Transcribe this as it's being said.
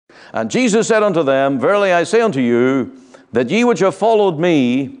And Jesus said unto them, Verily I say unto you, that ye which have followed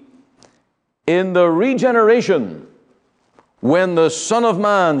me, in the regeneration, when the Son of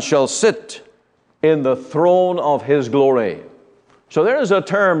Man shall sit in the throne of his glory. So there is a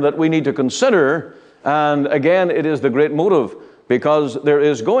term that we need to consider, and again, it is the great motive, because there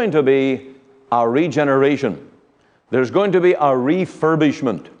is going to be a regeneration. There's going to be a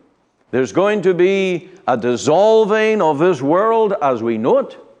refurbishment. There's going to be a dissolving of this world as we know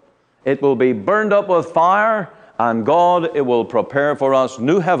it. It will be burned up with fire, and God, it will prepare for us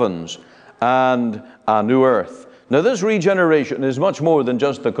new heavens and a new earth. Now, this regeneration is much more than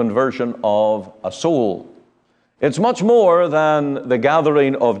just the conversion of a soul. It's much more than the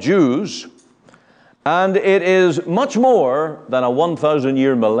gathering of Jews, and it is much more than a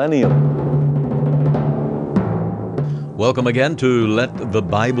 1,000-year millennium. Welcome again to Let the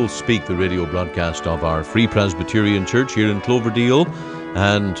Bible Speak, the radio broadcast of our Free Presbyterian Church here in Cloverdale.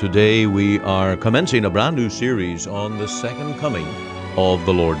 And today we are commencing a brand new series on the second coming of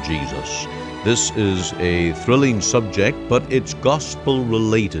the Lord Jesus. This is a thrilling subject, but it's gospel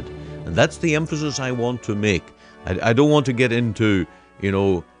related. And that's the emphasis I want to make. I don't want to get into,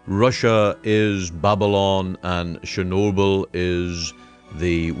 Russia is Babylon and Chernobyl is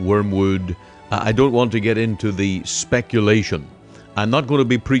the wormwood. I don't want to get into the speculation. I'm not going to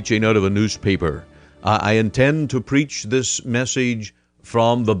be preaching out of a newspaper. I intend to preach this message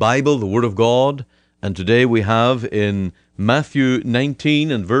from the Bible, the Word of God. And today we have in Matthew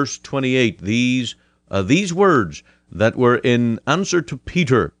 19 and verse 28 these words that were in answer to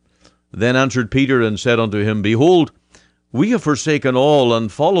Peter. Then answered Peter and said unto him, Behold, we have forsaken all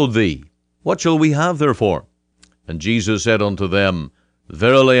and followed thee. What shall we have therefore? And Jesus said unto them,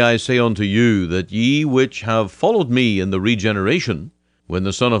 Verily I say unto you, that ye which have followed me in the regeneration, when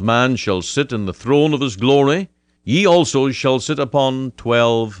the Son of Man shall sit in the throne of his glory, ye also shall sit upon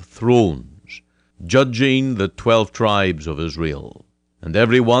 12 thrones, judging the 12 tribes of Israel. And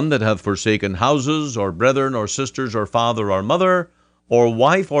every one that hath forsaken houses, or brethren, or sisters, or father, or mother, or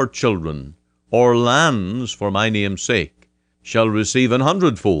wife, or children, or lands for my name's sake, shall receive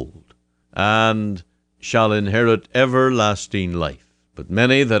 100-fold, and shall inherit everlasting life. But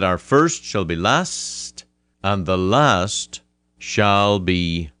many that are first shall be last, and the last shall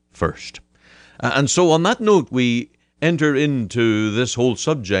be first. And so on that note, we enter into this whole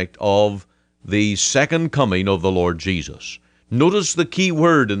subject of the second coming of the Lord Jesus. Notice the key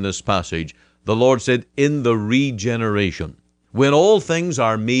word in this passage. The Lord said, in the regeneration, when all things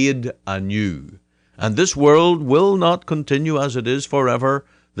are made anew. And this world will not continue as it is forever.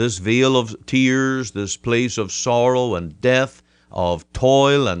 This vale of tears, this place of sorrow and death, of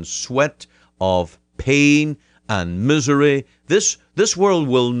toil and sweat, of pain and misery. This world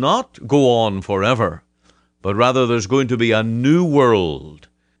will not go on forever, but rather there's going to be a new world.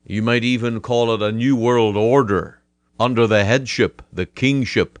 You might even call it a new world order under the headship, the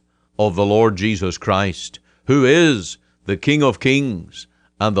kingship of the Lord Jesus Christ, who is the King of Kings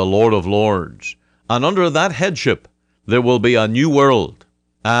and the Lord of Lords. And under that headship, there will be a new world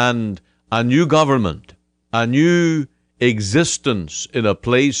and a new government, a new existence in a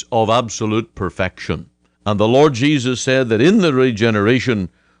place of absolute perfection. And the Lord Jesus said that in the regeneration,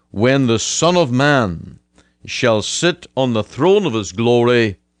 when the Son of Man shall sit on the throne of his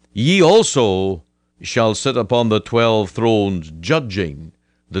glory, ye also shall sit upon the 12 thrones, judging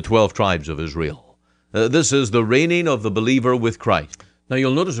the 12 tribes of Israel. This is the reigning of the believer with Christ. Now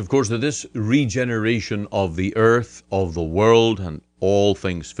you'll notice, of course, that this regeneration of the earth, of the world, and all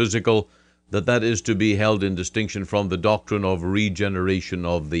things physical, that is to be held in distinction from the doctrine of regeneration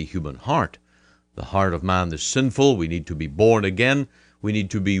of the human heart. The heart of man is sinful. We need to be born again. We need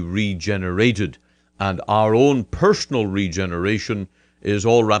to be regenerated. And our own personal regeneration is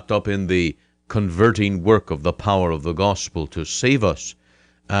all wrapped up in the converting work of the power of the gospel to save us.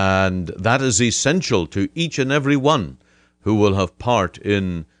 And that is essential to each and every one who will have part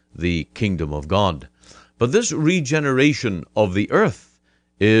in the kingdom of God. But this regeneration of the earth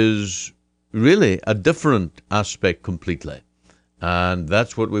is really a different aspect completely. And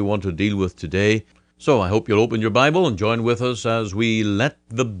that's what we want to deal with today. So I hope you'll open your Bible and join with us as we let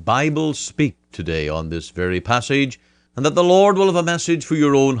the Bible speak today on this very passage, and that the Lord will have a message for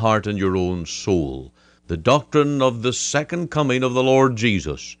your own heart and your own soul. The doctrine of the second coming of the Lord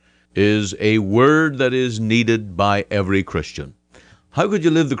Jesus is a word that is needed by every Christian. How could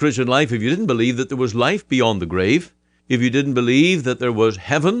you live the Christian life if you didn't believe that there was life beyond the grave? If you didn't believe that there was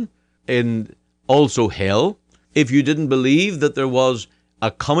heaven and also hell? If you didn't believe that there was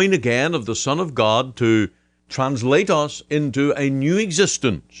a coming again of the Son of God to translate us into a new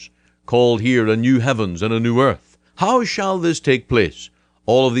existence, called here a new heavens and a new earth? How shall this take place?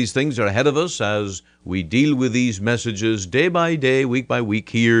 All of these things are ahead of us as we deal with these messages day by day, week by week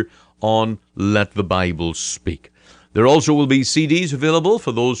here on Let the Bible Speak. There also will be CDs available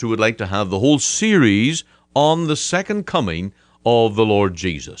for those who would like to have the whole series on the second coming of the Lord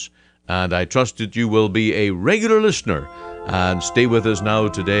Jesus. And I trust that you will be a regular listener and stay with us now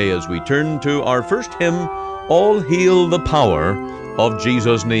today as we turn to our first hymn, All Hail the Power of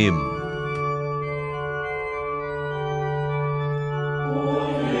Jesus' Name.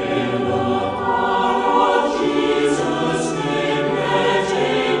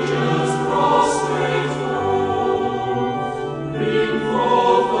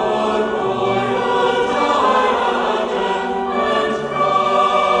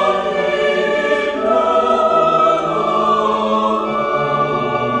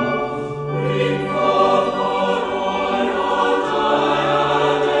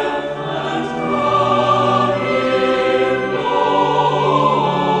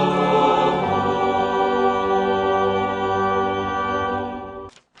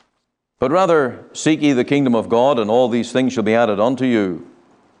 But rather seek ye the kingdom of God, and all these things shall be added unto you.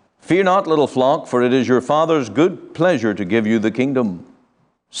 Fear not, little flock, for it is your Father's good pleasure to give you the kingdom.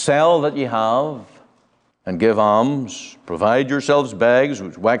 Sell that ye have, and give alms. Provide yourselves bags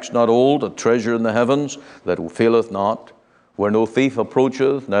which wax not old, a treasure in the heavens that faileth not, where no thief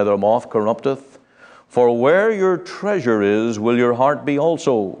approacheth, neither moth corrupteth. For where your treasure is, will your heart be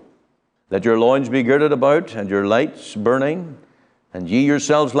also. Let your loins be girded about, and your lights burning. And ye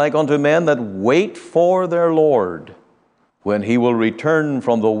yourselves like unto men that wait for their Lord, when he will return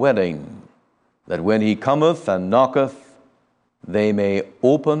from the wedding, that when he cometh and knocketh, they may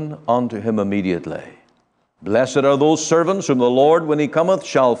open unto him immediately. Blessed are those servants whom the Lord, when he cometh,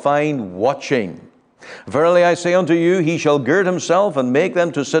 shall find watching. Verily I say unto you, he shall gird himself and make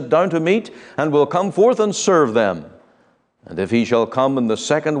them to sit down to meat, and will come forth and serve them. And if he shall come in the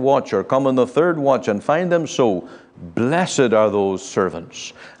second watch, or come in the third watch, and find them so, blessed are those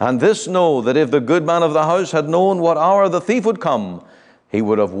servants. And this know, that if the good man of the house had known what hour the thief would come, he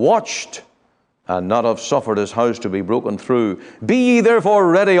would have watched, and not have suffered his house to be broken through. Be ye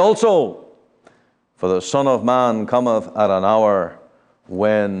therefore ready also, for the Son of Man cometh at an hour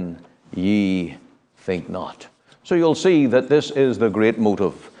when ye think not. So you'll see that this is the great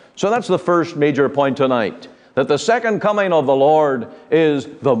motive. So that's the first major point tonight, that the second coming of the Lord is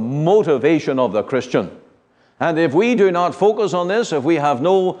the motivation of the Christian. And if we do not focus on this, if we have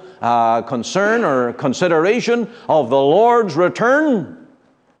no concern or consideration of the Lord's return,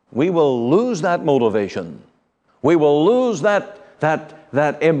 we will lose that motivation. We will lose that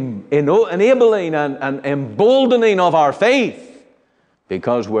enabling and emboldening of our faith,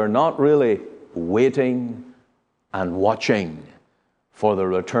 because we're not really waiting and watching for the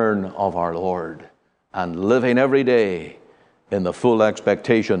return of our Lord, and living every day in the full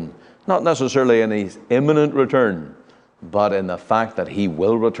expectation, not necessarily in his imminent return, but in the fact that he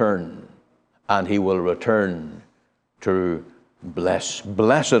will return, and he will return to bless.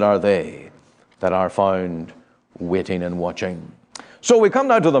 Blessed are they that are found waiting and watching. So we come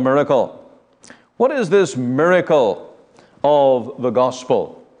now to the miracle. What is this miracle of the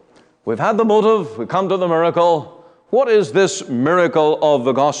gospel? We've had the motive, we come to the miracle. What is this miracle of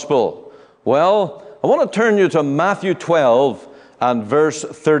the gospel? Well, I want to turn you to Matthew 12 and verse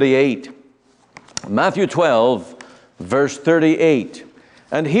 38. Matthew 12, verse 38.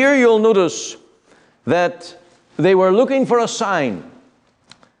 And here you'll notice that they were looking for a sign.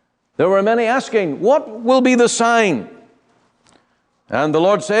 There were many asking, what will be the sign? And the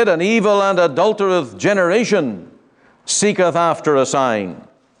Lord said, an evil and adulterous generation seeketh after a sign,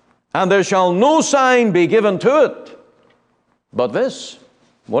 and there shall no sign be given to it but this.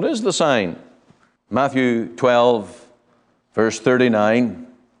 What is the sign? Matthew 12, verse 39,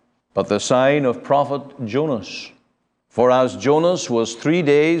 but the sign of prophet Jonas. For as Jonas was 3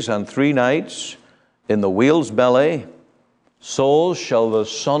 days and 3 nights in the whale's belly, so shall the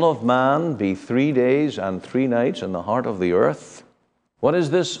Son of Man be 3 days and 3 nights in the heart of the earth. What is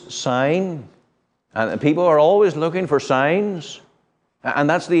this sign? And people are always looking for signs. And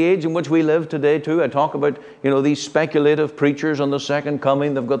that's the age in which we live today too. I talk about, these speculative preachers on the second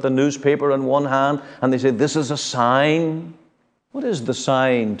coming. They've got the newspaper in one hand and they say, this is a sign. What is the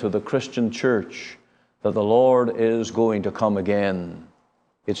sign to the Christian church that the Lord is going to come again?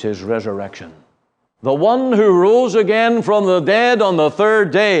 It's his resurrection. The one who rose again from the dead on the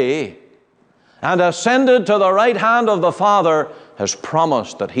third day and ascended to the right hand of the Father has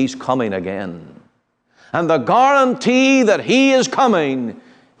promised that he's coming again. And the guarantee that he is coming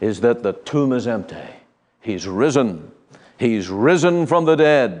is that the tomb is empty. He's risen. He's risen from the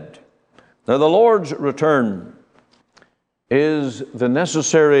dead. Now the Lord's return is the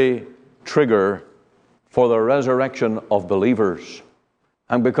necessary trigger for the resurrection of believers.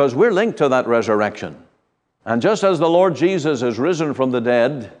 And because we're linked to that resurrection, and just as the Lord Jesus is risen from the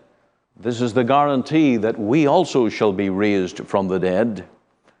dead, this is the guarantee that we also shall be raised from the dead.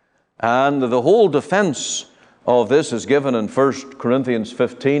 And the whole defense of this is given in 1 Corinthians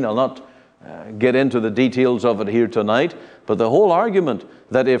 15. I'll not get into the details of it here tonight, but the whole argument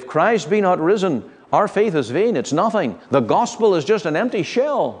that if Christ be not risen, our faith is vain, it's nothing. The gospel is just an empty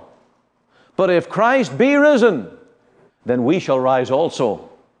shell. But if Christ be risen, then we shall rise also.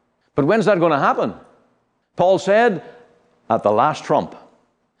 But when's that going to happen? Paul said, at the last trump.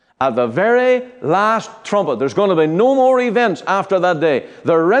 At the very last trumpet. There's going to be no more events after that day.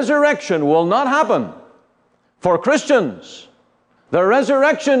 The resurrection will not happen for Christians. The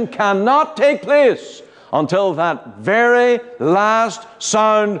resurrection cannot take place until that very last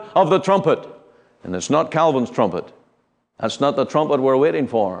sound of the trumpet. And it's not Calvin's trumpet. That's not the trumpet we're waiting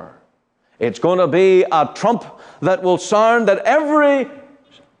for. It's going to be a trump that will sound that every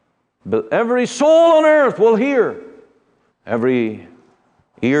soul on earth will hear. Every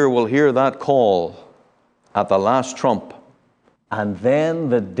ear will hear that call at the last trump. And then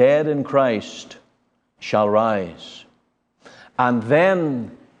the dead in Christ shall rise. And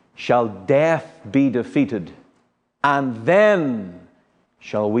then shall death be defeated. And then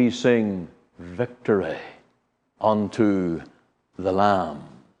shall we sing victory unto the Lamb.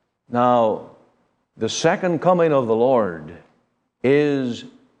 Now, the second coming of the Lord is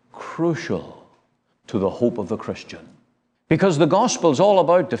crucial to the hope of the Christian. Because the gospel is all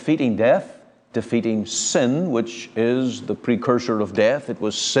about defeating death, defeating sin, which is the precursor of death. It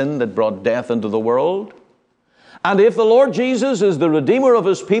was sin that brought death into the world. And if the Lord Jesus is the Redeemer of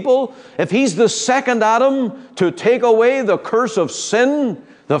His people, if He's the second Adam to take away the curse of sin,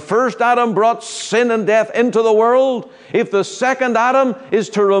 the first Adam brought sin and death into the world. If the second Adam is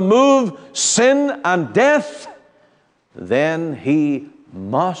to remove sin and death, then He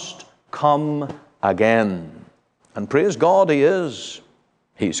must come again. And praise God, He is.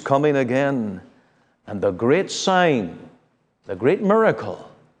 He's coming again. And the great sign, the great miracle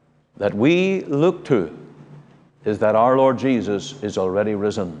that we look to is that our Lord Jesus is already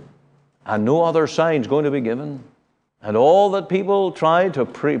risen. And no other sign is going to be given. And all that people try to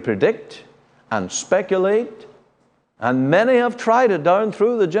predict and speculate, and many have tried it down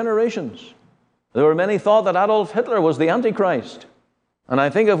through the generations. There were many thought that Adolf Hitler was the Antichrist. And I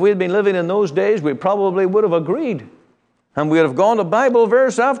think if we had been living in those days, we probably would have agreed. And we would have gone to Bible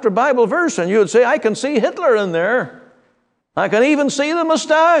verse after Bible verse, and you would say, I can see Hitler in there. I can even see the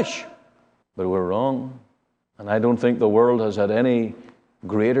mustache. But we're wrong. And I don't think the world has had any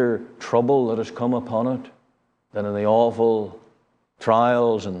greater trouble that has come upon it than in the awful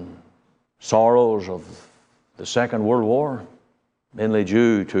trials and sorrows of the Second World War, mainly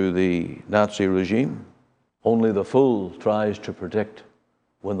due to the Nazi regime. Only the fool tries to predict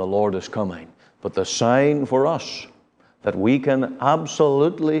when the Lord is coming. But the sign for us that we can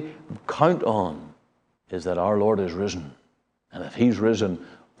absolutely count on is that our Lord is risen. And if He's risen,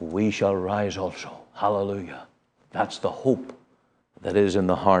 we shall rise also. Hallelujah. That's the hope that is in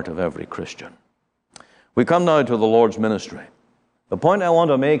the heart of every Christian. We come now to the Lord's ministry. The point I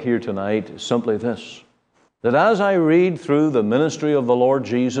want to make here tonight is simply this, that as I read through the ministry of the Lord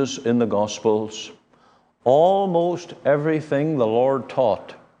Jesus in the Gospels, almost everything the Lord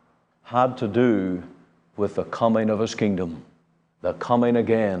taught had to do with the coming of His kingdom, the coming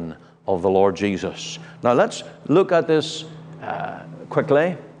again of the Lord Jesus. Now let's look at this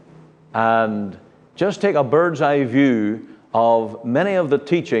quickly and just take a bird's eye view of many of the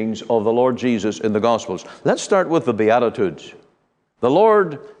teachings of the Lord Jesus in the Gospels. Let's start with the Beatitudes. The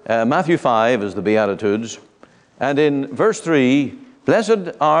Lord, Matthew 5 is the Beatitudes, and in verse 3,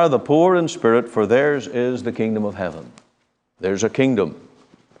 blessed are the poor in spirit, for theirs is the kingdom of heaven. There's a kingdom.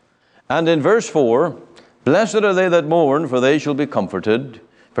 And in verse 4, blessed are they that mourn, for they shall be comforted.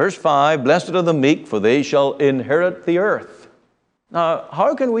 Verse 5, blessed are the meek, for they shall inherit the earth. Now,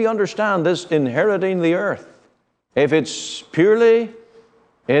 how can we understand this inheriting the earth? If it's purely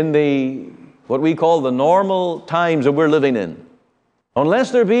in what we call the normal times that we're living in,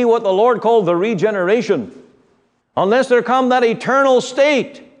 unless there be what the Lord called the regeneration, unless there come that eternal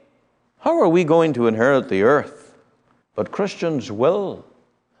state, how are we going to inherit the earth? But Christians will.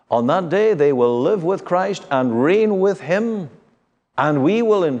 On that day, they will live with Christ and reign with Him, and we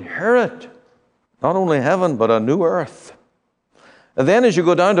will inherit not only heaven, but a new earth. And then as you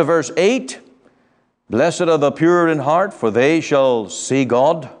go down to verse 8, blessed are the pure in heart, for they shall see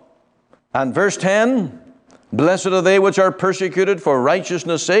God. And verse 10, blessed are they which are persecuted for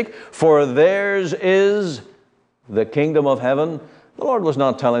righteousness' sake, for theirs is the kingdom of heaven, the Lord was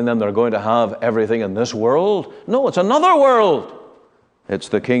not telling them they're going to have everything in this world. No, it's another world. It's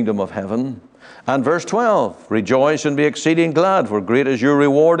the kingdom of heaven. And verse 12, rejoice and be exceeding glad, for great is your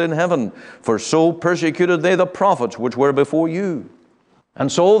reward in heaven. For so persecuted they the prophets which were before you.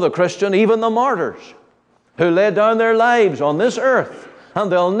 And so the Christian, even the martyrs, who laid down their lives on this earth,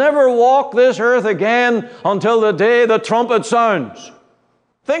 and they'll never walk this earth again until the day the trumpet sounds.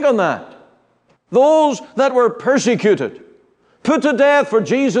 Think on that. Those that were persecuted, put to death for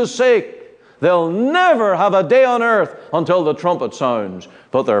Jesus' sake, they'll never have a day on earth until the trumpet sounds.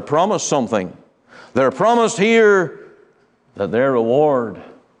 But they're promised something. They're promised here that their reward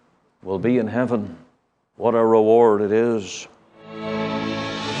will be in heaven. What a reward it is.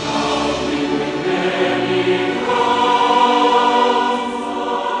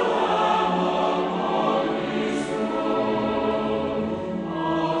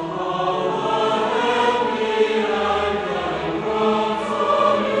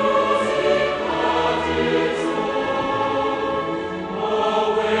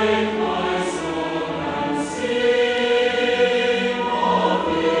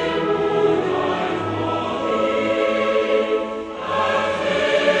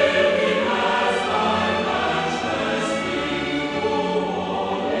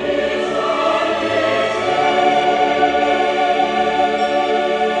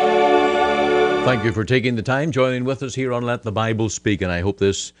 Thank you for taking the time, joining with us here on Let the Bible Speak, and I hope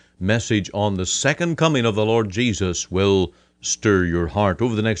this message on the second coming of the Lord Jesus will stir your heart.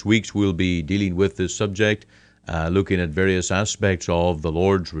 Over the next weeks, we'll be dealing with this subject, looking at various aspects of the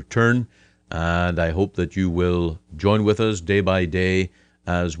Lord's return, and I hope that you will join with us day by day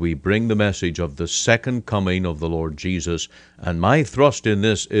as we bring the message of the second coming of the Lord Jesus. And my thrust in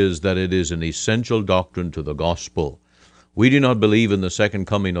this is that it is an essential doctrine to the gospel. We do not believe in the second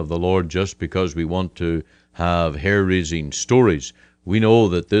coming of the Lord just because we want to have hair-raising stories. We know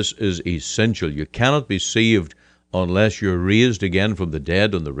that this is essential. You cannot be saved unless you're raised again from the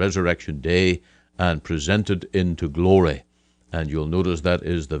dead on the resurrection day and presented into glory. And you'll notice that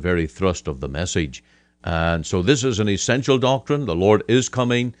is the very thrust of the message. And so this is an essential doctrine. The Lord is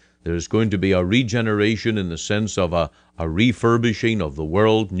coming. There's going to be a regeneration in the sense of a refurbishing of the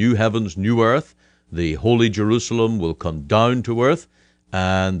world, new heavens, new earth. The holy Jerusalem will come down to earth,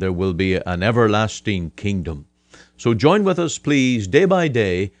 and there will be an everlasting kingdom. So join with us, please, day by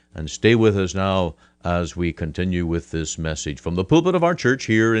day, and stay with us now as we continue with this message from the pulpit of our church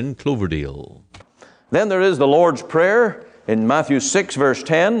here in Cloverdale. Then there is the Lord's Prayer in Matthew 6, verse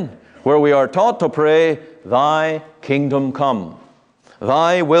 10, where we are taught to pray, Thy kingdom come.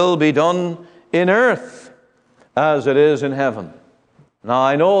 Thy will be done in earth as it is in heaven. Now,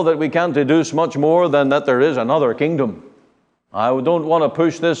 I know that we can't deduce much more than that there is another kingdom. I don't want to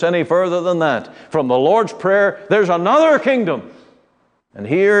push this any further than that. From the Lord's Prayer, there's another kingdom. And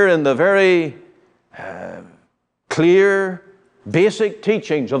here in the very clear, basic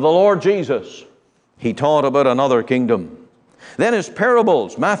teachings of the Lord Jesus, He taught about another kingdom. Then His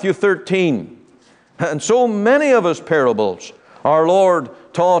parables, Matthew 13. And so many of His parables, our Lord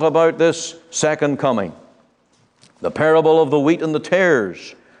taught about this second coming. The parable of the wheat and the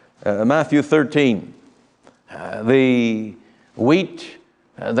tares, Matthew 13. The wheat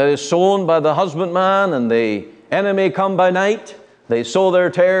that is sown by the husbandman and the enemy come by night. They sow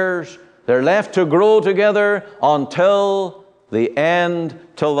their tares. They're left to grow together until the end,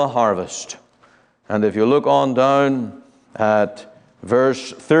 till the harvest. And if you look on down at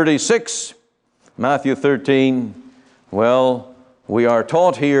verse 36, Matthew 13, well, we are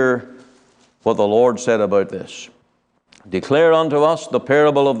taught here what the Lord said about this. Declare unto us the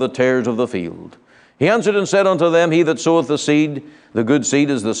parable of the tares of the field. He answered and said unto them, He that soweth the seed, the good seed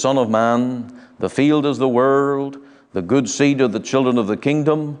is the Son of Man. The field is the world. The good seed are the children of the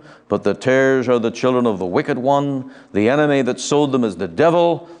kingdom, but the tares are the children of the wicked one. The enemy that sowed them is the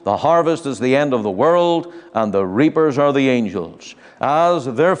devil. The harvest is the end of the world, and the reapers are the angels. As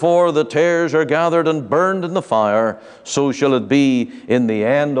therefore the tares are gathered and burned in the fire, so shall it be in the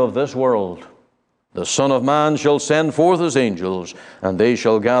end of this world. The Son of Man shall send forth His angels, and they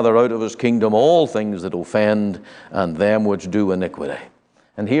shall gather out of His kingdom all things that offend, and them which do iniquity.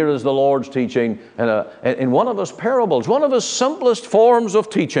 And here is the Lord's teaching in one of His parables, one of His simplest forms of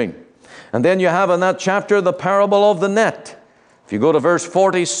teaching. And then you have in that chapter the parable of the net. If you go to verse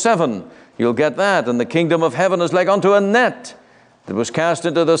 47, you'll get that. And the kingdom of heaven is like unto a net that was cast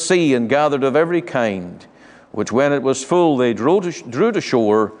into the sea and gathered of every kind, which when it was full they drew to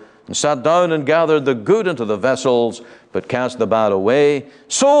shore, and sat down and gathered the good into the vessels, but cast the bad away.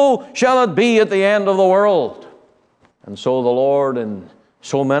 So shall it be at the end of the world. And so the Lord, in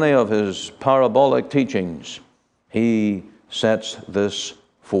so many of His parabolic teachings, he sets this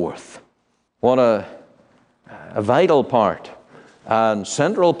forth. What a vital part and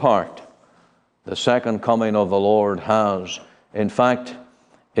central part the second coming of the Lord has. In fact,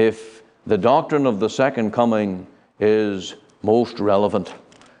 if the doctrine of the second coming is most relevant,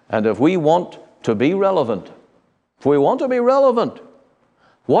 and if we want to be relevant,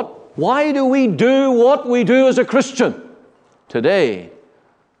 why do we do what we do as a Christian? Today,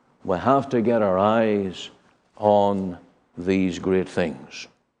 we have to get our eyes on these great things.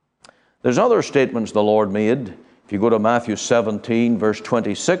 There's other statements the Lord made. If you go to Matthew 17, verse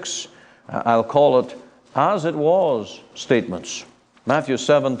 26, I'll call it as it was statements. Matthew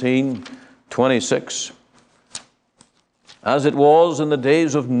 17, 26. As it was in the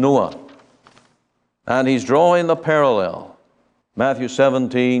days of Noah. And he's drawing the parallel. Matthew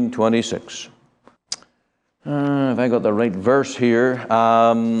 17, 26. Have I got the right verse here?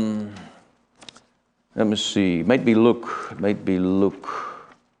 Let me see. It might be Luke.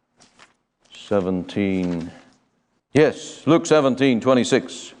 17. Yes, Luke 17,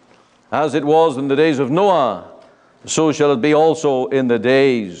 26. As it was in the days of Noah, so shall it be also in the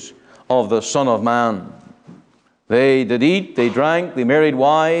days of the Son of Man. They did eat, they drank, they married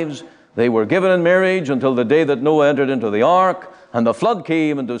wives, they were given in marriage until the day that Noah entered into the ark, and the flood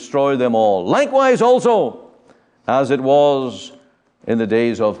came and destroyed them all. Likewise also, as it was in the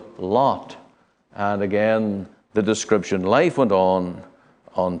days of Lot. And again, the description, life went on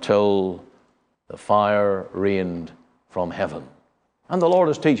until the fire rained from heaven. And the Lord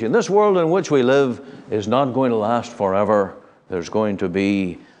is teaching, this world in which we live is not going to last forever. There's going to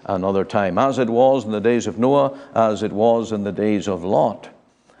be another time, as it was in the days of Noah, as it was in the days of Lot.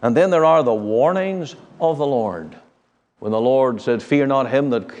 And then there are the warnings of the Lord. When the Lord said, fear not him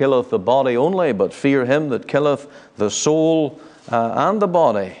that killeth the body only, but fear him that killeth the soul and the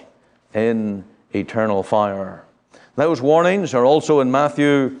body in eternal fire. Those warnings are also in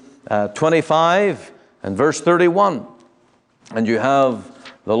Matthew 25 and verse 31. And you have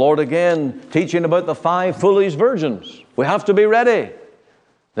the Lord again teaching about the 5 foolish virgins. We have to be ready.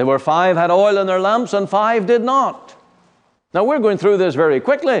 There were 5 had oil in their lamps and 5 did not. Now we're going through this very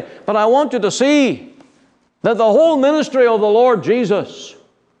quickly, but I want you to see that the whole ministry of the Lord Jesus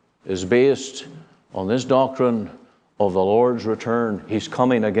is based on this doctrine of the Lord's return. He's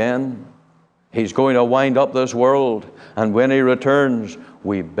coming again. He's going to wind up this world. And when He returns,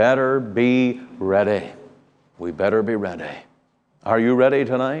 we better be ready. We better be ready. Are you ready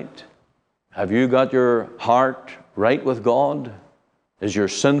tonight? Have you got your heart right with God? Is your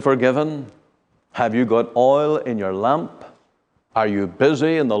sin forgiven? Have you got oil in your lamp? Are you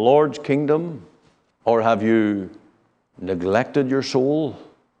busy in the Lord's kingdom? Or have you neglected your soul?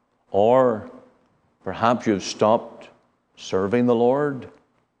 Or perhaps you've stopped serving the Lord?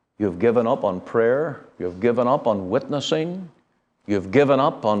 You've given up on prayer. You've given up on witnessing. You've given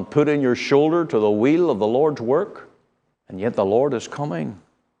up on putting your shoulder to the wheel of the Lord's work. And yet the Lord is coming.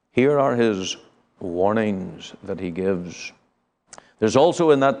 Here are His warnings that He gives. There's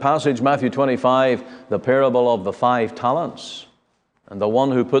also in that passage, Matthew 25, the parable of the 5 talents. And the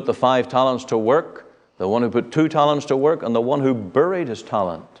one who put the 5 talents to work, the one who put 2 talents to work, and the one who buried his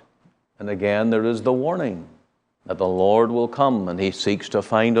talent. And again, there is the warning that the Lord will come and He seeks to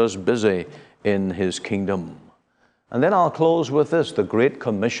find us busy in His kingdom. And then I'll close with this, the great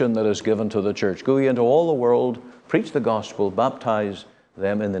commission that is given to the church. Go ye into all the world, preach the gospel, baptize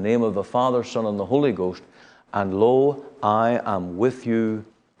them in the name of the Father, Son, and the Holy Ghost. And lo, I am with you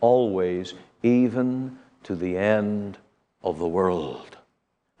always, even to the end of the world.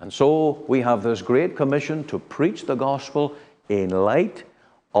 And so we have this great commission to preach the gospel in light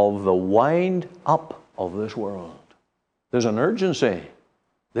of the wind up of this world. There's an urgency.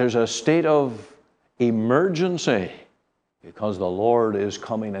 There's a state of emergency because the Lord is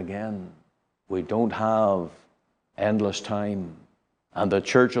coming again. We don't have endless time. And the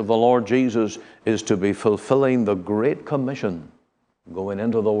church of the Lord Jesus is to be fulfilling the great commission, going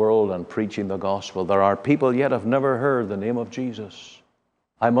into the world and preaching the gospel. There are people yet have never heard the name of Jesus.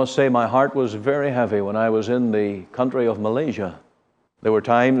 I must say my heart was very heavy when I was in the country of Malaysia. There were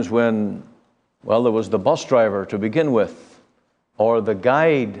times when, well, there was the bus driver to begin with, or the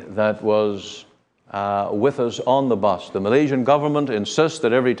guide that was with us on the bus. The Malaysian government insists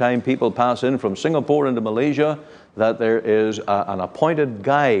that every time people pass in from Singapore into Malaysia, that there is an appointed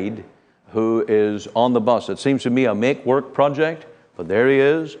guide who is on the bus. It seems to me a make-work project, but there he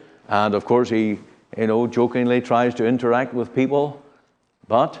is. And of course he, jokingly tries to interact with people.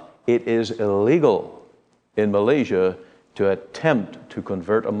 But it is illegal in Malaysia to attempt to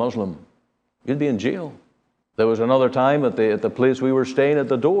convert a Muslim. You'd be in jail. There was another time at the place we were staying at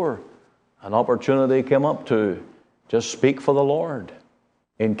the door, an opportunity came up to Just speak for the Lord.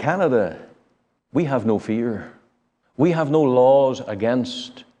 In Canada, we have no fear. We have no laws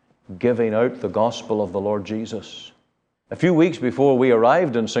against giving out the gospel of the Lord Jesus. A few weeks before we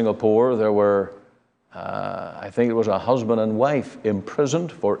arrived in Singapore, there were, I think it was a husband and wife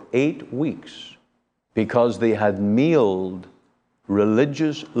imprisoned for 8 weeks because they had mailed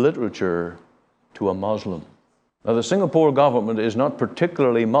religious literature to a Muslim. Now, the Singapore government is not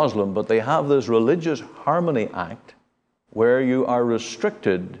particularly Muslim, but they have this Religious Harmony Act where you are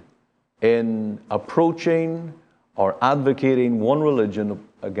restricted in approaching or advocating one religion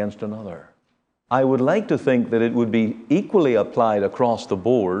against another. I would like to think that it would be equally applied across the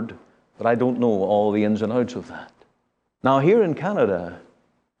board, but I don't know all the ins and outs of that. Now, here in Canada,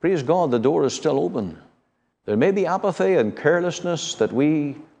 praise God, the door is still open. There may be apathy and carelessness that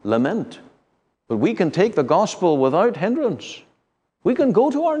we lament, but we can take the gospel without hindrance. We can go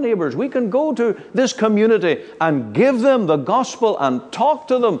to our neighbors. We can go to this community and give them the gospel and talk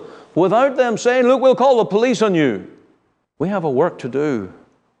to them without them saying, look, we'll call the police on you. We have a work to do,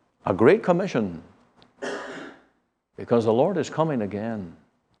 a great commission, because the Lord is coming again,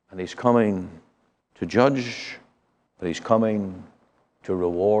 and He's coming to judge, but He's coming to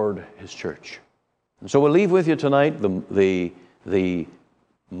reward His church. And so we'll leave with you tonight the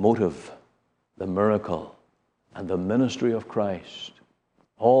motive, the miracle, and the ministry of Christ,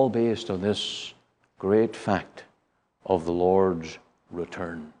 all based on this great fact of the Lord's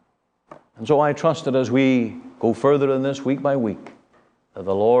return. And so I trust that as we go further in this week by week, that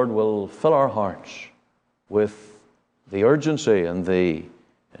the Lord will fill our hearts with the urgency and the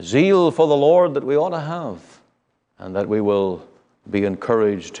zeal for the Lord that we ought to have, and that we will be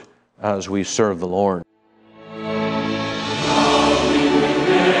encouraged as we serve the Lord.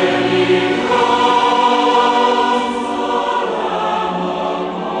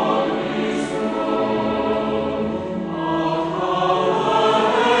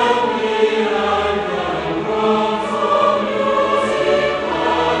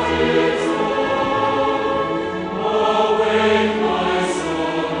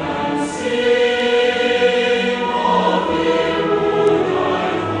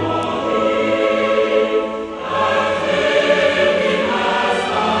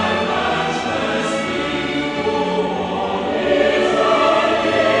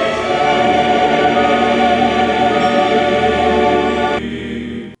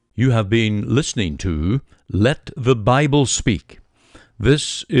 You have been listening to Let the Bible Speak.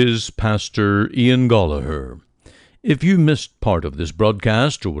 This is Pastor Ian Gollaher. If you missed part of this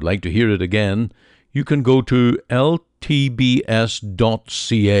broadcast or would like to hear it again, you can go to ltbs.ca.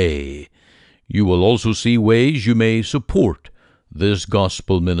 You will also see ways you may support this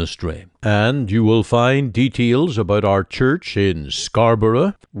gospel ministry. And you will find details about our church in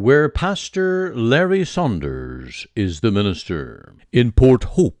Scarborough, where Pastor Larry Saunders is the minister. In Port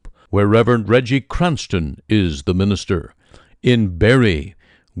Hope, where Reverend Reggie Cranston is the minister. In Barrie,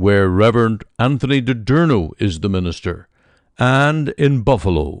 where Reverend Anthony DiDurno is the minister. And in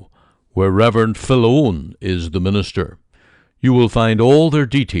Buffalo, where Reverend Phil Owen is the minister. You will find all their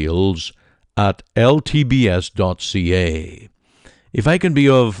details at ltbs.ca. If I can be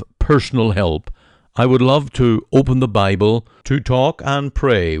of personal help, I would love to open the Bible to talk and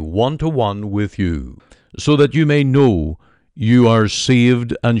pray one-to-one with you, so that you may know you are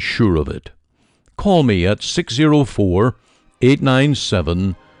saved and sure of it. Call me at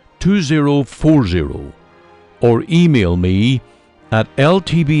 604-897-2040 or email me at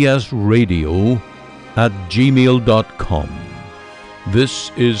ltbsradio@gmail.com.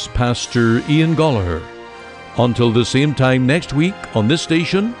 This is Pastor Ian Gollaher. Until the same time next week on this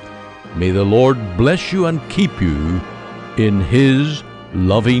station, may the Lord bless you and keep you in His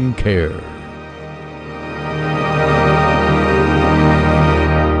loving care.